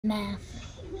Math.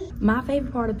 My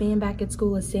favorite part of being back at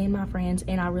school is seeing my friends,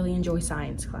 and I really enjoy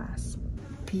science class.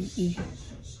 PE.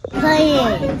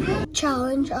 Playing.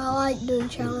 Challenge. I like doing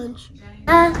challenge.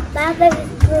 My favorite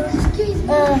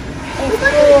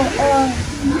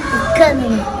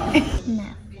gunning.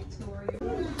 Math.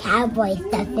 Cowboy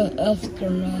stuffing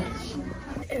instruments.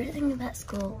 Everything about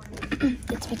school,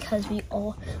 it's because we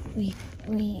go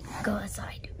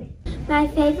outside. My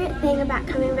favorite thing about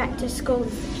coming back to school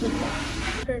is the people.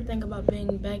 My favorite thing about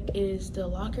being back is the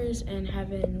lockers and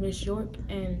having Miss York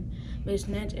and Miss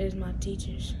Nance as my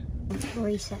teachers.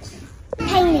 Recess.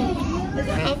 Painting. My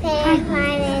favorite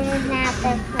part is not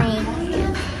the play.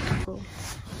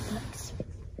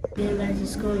 Being back to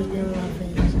school is being with my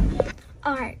friends.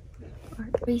 Art.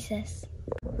 Recess.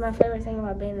 My favorite thing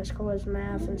about being at school is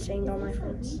math and seeing all my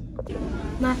friends.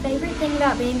 My favorite thing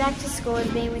about being back to school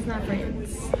is being with my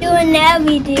friends. Doing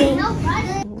everything.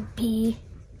 PE.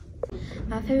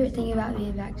 My favorite thing about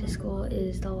being back to school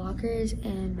is the lockers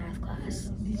and math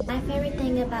class. My favorite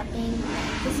thing about being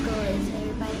back to school is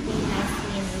everybody being nice to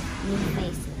me and with new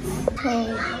faces. Okay.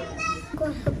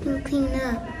 Go help them clean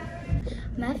up.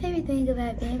 My favorite thing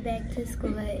about being back to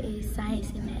school is science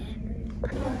and math.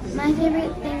 My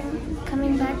favorite thing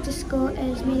coming back to school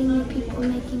is meeting new people,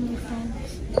 making new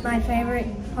friends. My favorite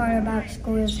part about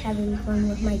school is having fun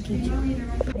with my teacher.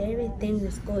 My favorite thing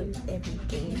in school is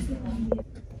everything.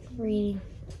 Reading.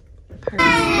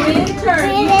 Reading.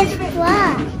 It is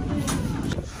what?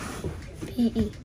 PE.